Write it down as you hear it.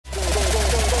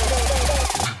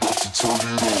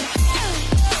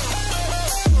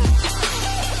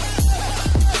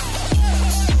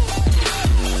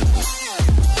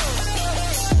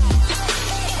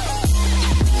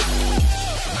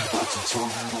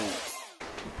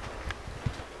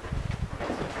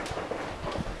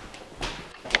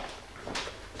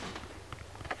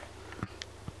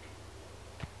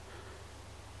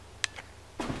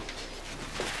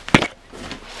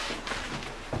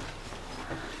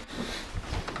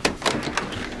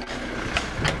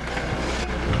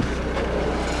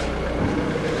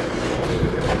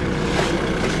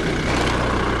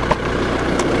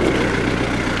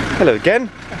Hello again.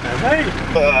 Hello, mate.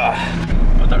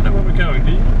 I don't know where we're going,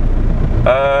 do you?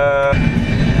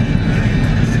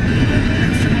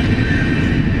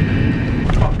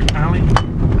 Fuck, alley.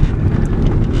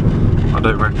 I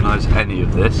don't recognise any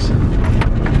of this.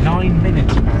 9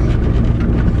 minutes back.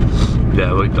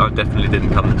 Yeah, well, I definitely didn't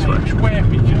come this way. Where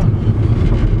have we come?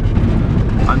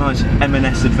 A nice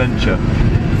M&S adventure.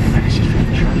 M&S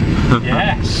adventure?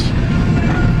 Yes.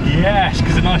 Yes,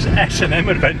 because a nice S&M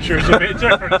adventure is a bit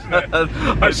different, isn't it?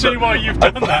 I see why you've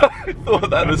done that. I thought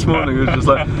that this morning. It was just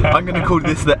like, I'm going to call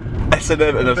this the S&M,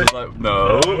 and I was just like,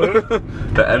 no.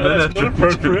 The M&S that's not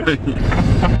appropriate.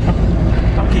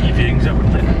 I'll get your viewings up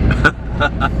with it.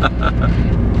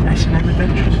 S&M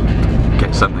adventures.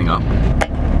 Get something up.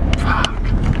 Fuck.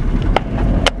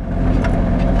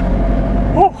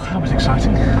 Oh, that was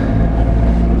exciting.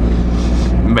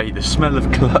 Mate, the smell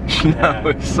of clutch now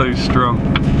is so strong.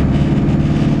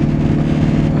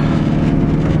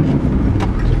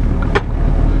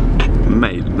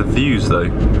 Mate, the views though.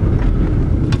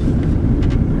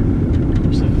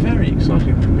 It's a very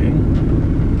exciting to be.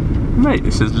 Mate,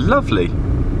 this is lovely.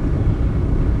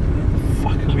 Where the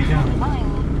fuck are we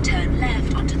going? Turn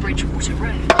left onto Bridgewater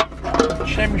Road.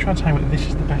 Shame we try to tell you that this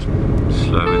is the best.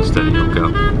 Slow and steady you'll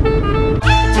go.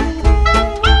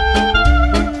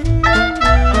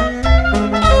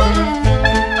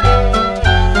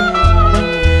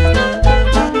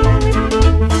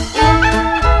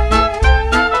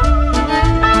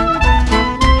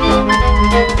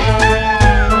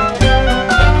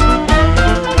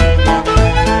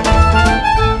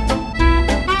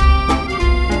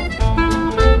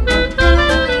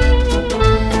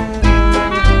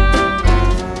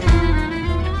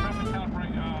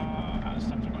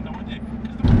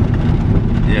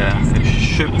 Yeah, it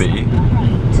should be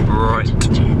right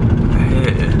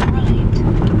here.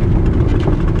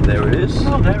 There it is.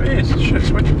 Oh, there it is.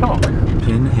 Switch Park.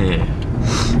 In here.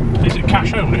 Is it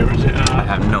cash only or is it? I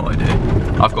have no idea.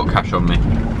 I've got cash on me.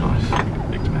 Nice.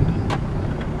 Big spender.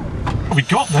 We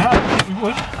got that. We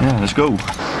would. Yeah, let's go.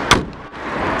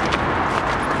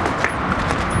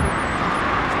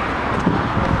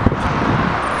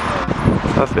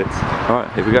 Perfect.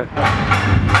 Alright, here we go.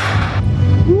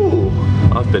 Ooh,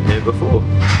 I've been here before.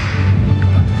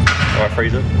 Alright,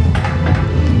 freezer.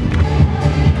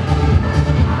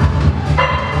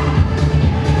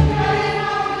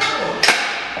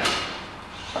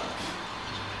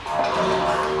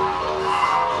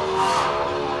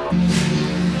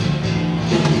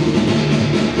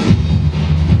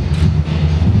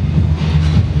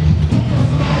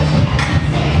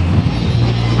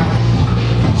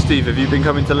 Steve, have you been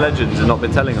coming to Legends and not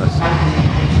been telling us?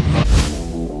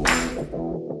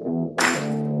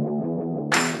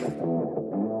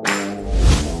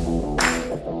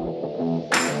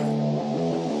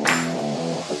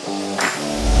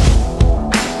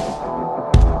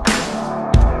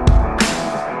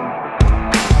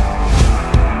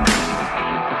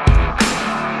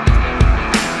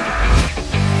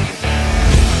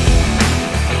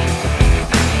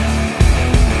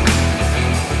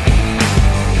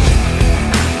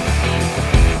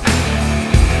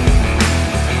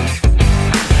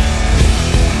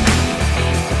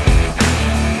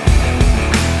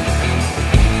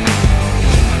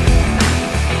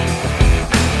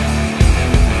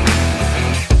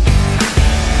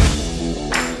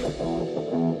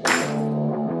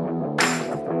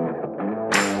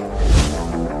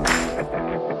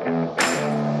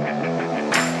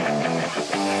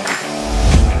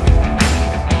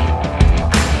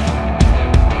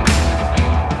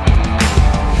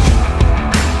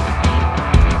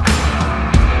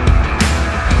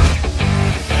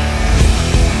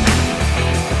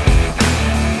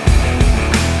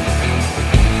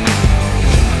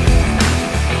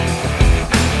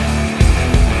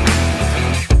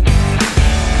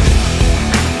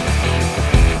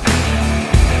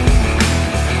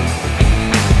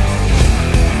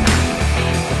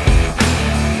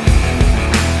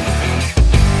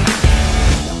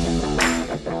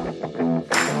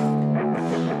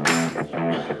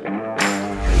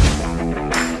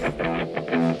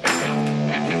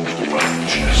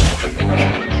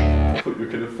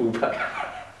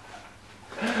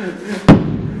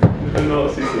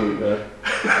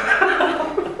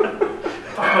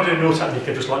 I do your technique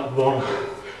of just like one.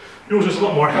 Yours is a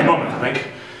lot more economic, I think,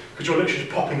 because you're literally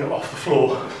just popping it off the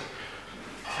floor.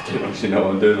 I don't actually know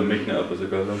what I'm doing, I'm making it up as I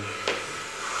go along.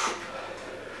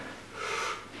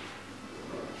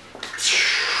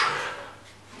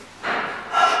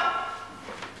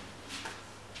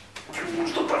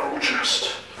 Towards the barrel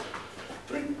chest.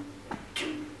 3,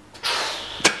 2.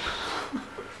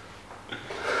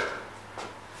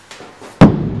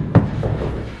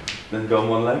 Then go on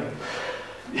one leg.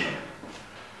 Yeah.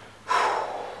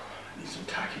 Need some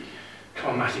tacky.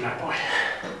 Come on, Matty, my boy.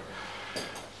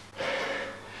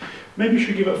 Maybe you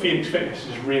should give up Phoenix Fitness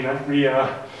and just bring back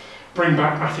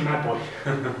Matty Mad Boy.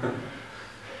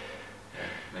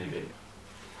 Maybe.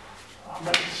 Oh,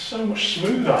 mate, it's so much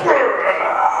smoother.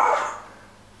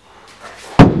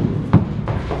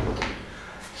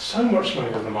 So much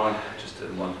smoother than mine. Just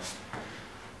doing one.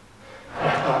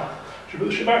 Right. Should we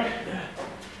put the shit back? Yeah.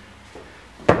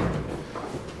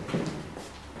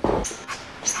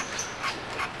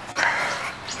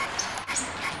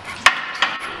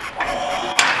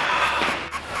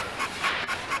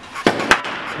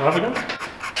 Have a go?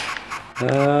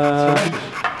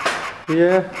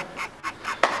 Yeah.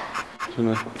 Do you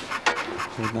want to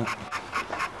hold that?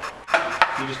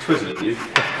 You just twizzle it, do you?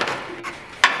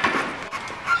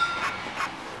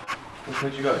 Which way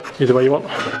do you go? Either way you want.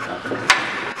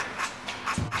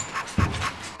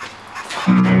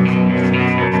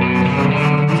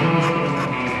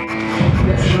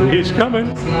 She's coming.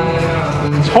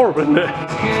 It's horrible, isn't it?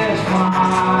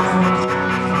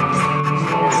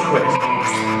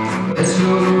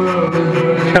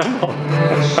 Come on.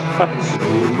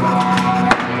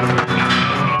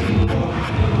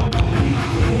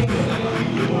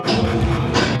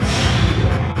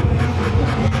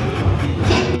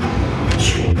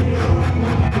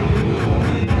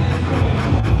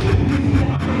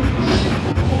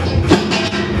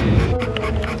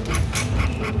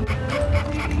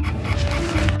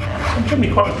 I'm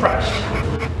generally quite impressed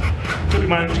that we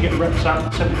managed to get reps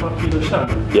at 75 kilo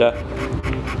stone. Yeah.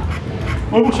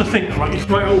 I also think, like, if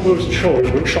my elbows and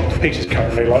shoulders weren't shot to pieces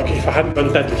currently, like if I hadn't done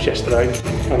deadlifts yesterday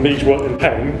and these weren't in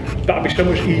pain, that'd be so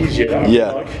much easier.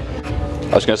 Yeah. Like,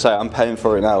 I was going to say, I'm paying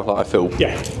for it now, like I feel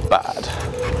bad.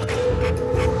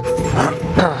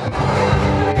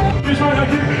 Cheers, mate,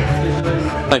 thank you.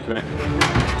 Thank you, mate.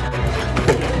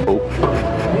 Cool.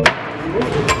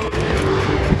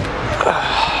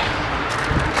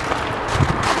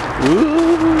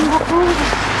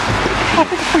 I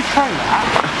think if we train that,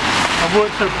 I've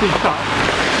worked so pleased up.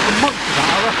 For months of that,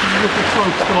 I reckon you look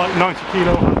close to like 90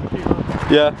 kilo, 100 kilo.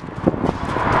 Yeah.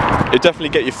 It'd definitely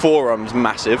get your forearms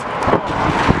massive.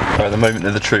 Right, the moment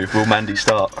of the truth, will Mandy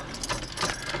start?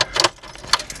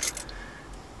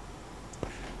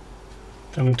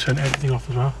 I'm going to turn everything off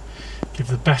as well. Give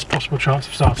the best possible chance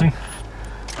of starting.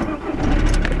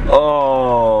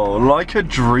 Oh, like a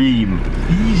dream.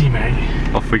 Easy,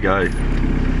 mate. Off we go.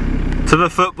 To the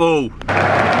football.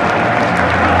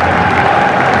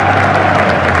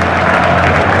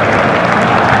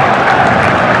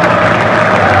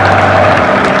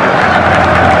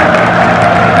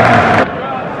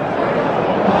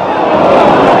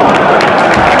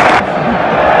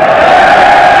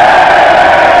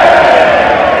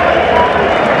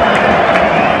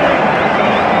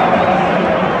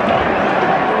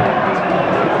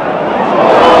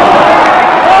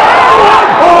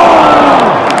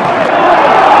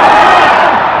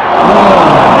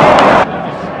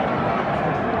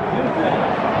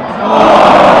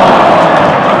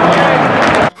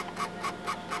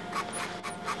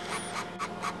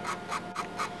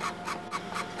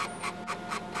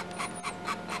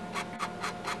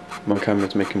 My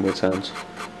camera's making weird sounds.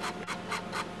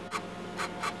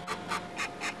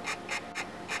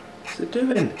 What's it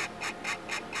doing?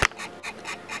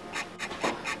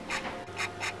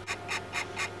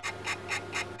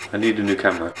 I need a new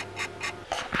camera.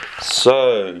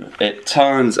 So, it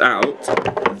turns out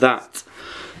that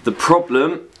the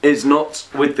problem is not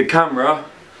with the camera,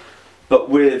 but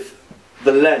with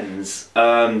the lens.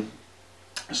 So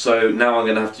now I'm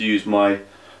going to have to use my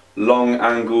long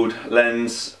angled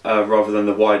lens rather than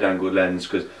the wide angled lens,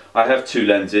 because I have two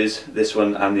lenses, this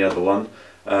one and the other one,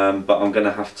 but I'm going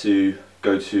to have to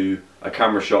go to a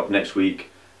camera shop next week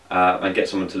and get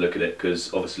someone to look at it,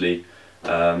 because obviously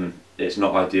it's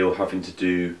not ideal having to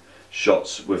do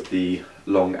shots with the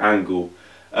long angle.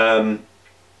 But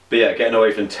yeah, getting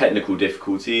away from technical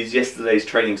difficulties, yesterday's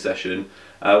training session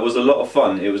was a lot of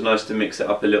fun. It was nice to mix it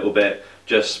up a little bit,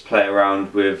 just play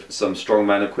around with some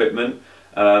strongman equipment.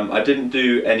 I didn't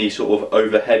do any sort of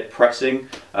overhead pressing.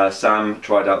 Sam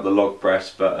tried out the log press,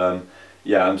 but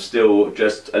yeah, I'm still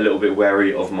just a little bit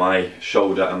wary of my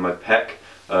shoulder and my pec.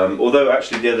 Although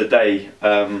actually the other day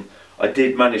I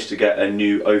did manage to get a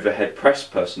new overhead press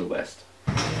personal best.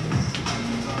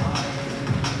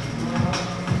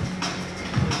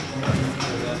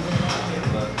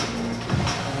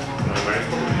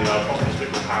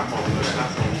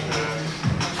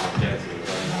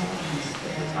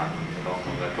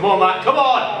 Come on, Matt, come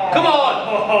on! Come on!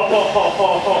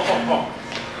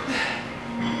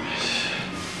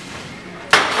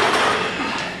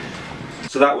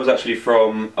 So that was actually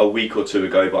from a week or two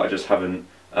ago, but I just haven't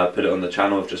put it on the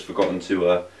channel. I've just forgotten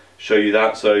to show you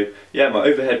that. So yeah, my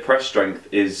overhead press strength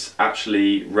is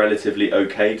actually relatively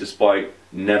okay despite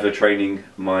never training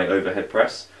my overhead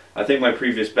press. I think my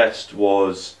previous best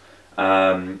was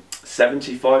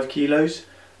 75 kilos.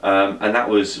 And that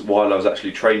was while I was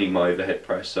actually training my overhead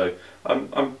press, so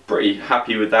I'm pretty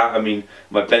happy with that. I mean,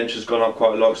 my bench has gone up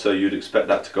quite a lot, so you'd expect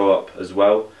that to go up as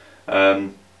well.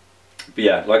 But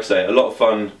yeah, like I say, a lot of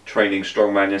fun training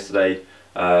strongman yesterday,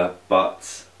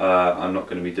 but I'm not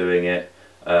going to be doing it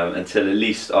until at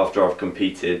least after I've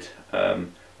competed,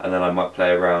 and then I might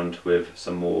play around with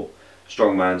some more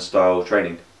strongman style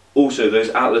training. Also, those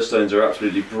Atlas stones are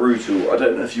absolutely brutal. I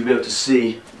don't know if you'll be able to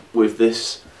see with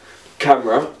this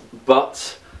camera,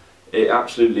 but it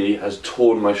absolutely has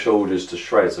torn my shoulders to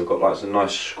shreds. I've got like some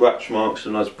nice scratch marks,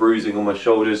 some nice bruising on my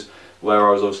shoulders where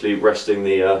I was obviously resting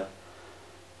the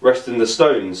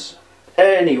stones.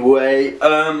 Anyway,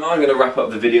 I'm going to wrap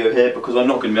up the video here because I'm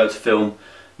not going to be able to film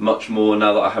much more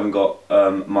now that I haven't got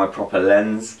my proper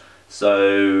lens.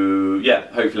 So yeah,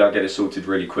 hopefully I'll get it sorted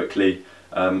really quickly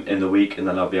in the week, and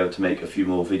then I'll be able to make a few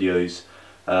more videos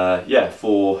yeah,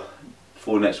 for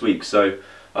next week. So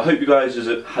I hope you guys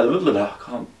I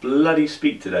can't bloody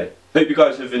speak today. I hope you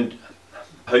guys have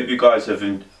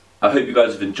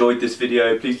enjoyed this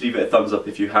video. Please leave it a thumbs up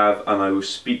if you have, and I will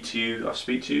speak to you. I'll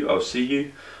see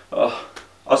you.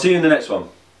 I'll see you in the next one.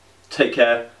 Take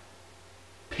care.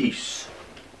 Peace.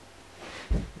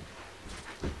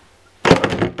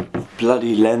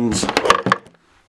 Bloody lens.